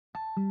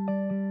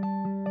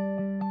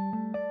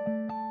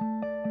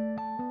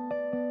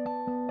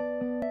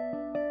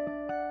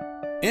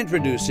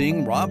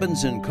Introducing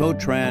Robbins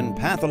Cotran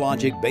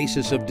Pathologic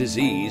Basis of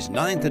Disease,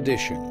 9th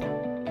edition.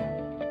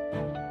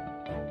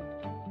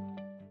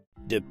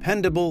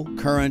 Dependable,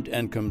 current,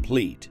 and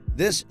complete.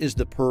 This is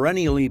the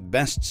perennially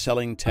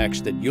best-selling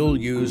text that you'll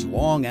use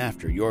long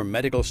after your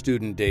medical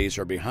student days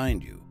are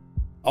behind you.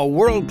 A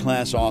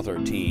world-class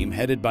author team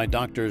headed by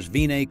Drs.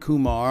 Vinay,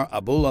 Kumar,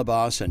 Abul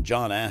Abbas, and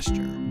John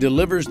Astor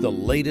delivers the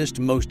latest,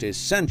 most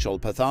essential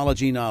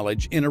pathology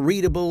knowledge in a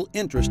readable,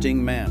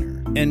 interesting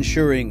manner,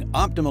 ensuring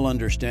optimal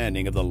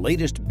understanding of the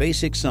latest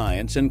basic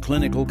science and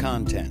clinical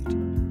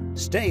content.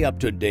 Stay up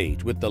to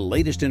date with the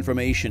latest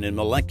information in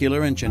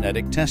molecular and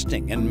genetic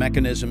testing and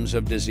mechanisms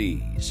of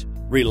disease.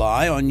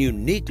 Rely on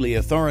uniquely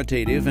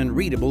authoritative and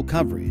readable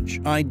coverage,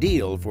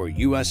 ideal for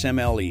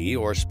USMLE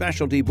or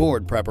specialty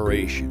board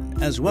preparation,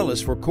 as well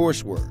as for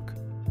coursework.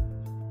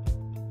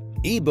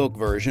 Ebook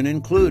version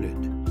included.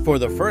 For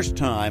the first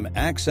time,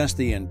 access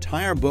the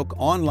entire book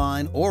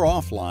online or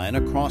offline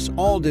across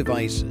all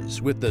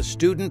devices with the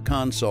Student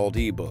Consult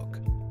ebook.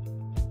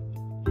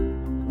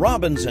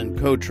 Robbins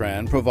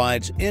Cotran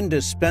provides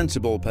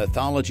indispensable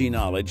pathology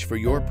knowledge for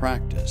your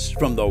practice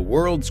from the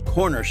world's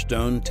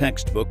cornerstone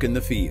textbook in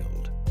the field.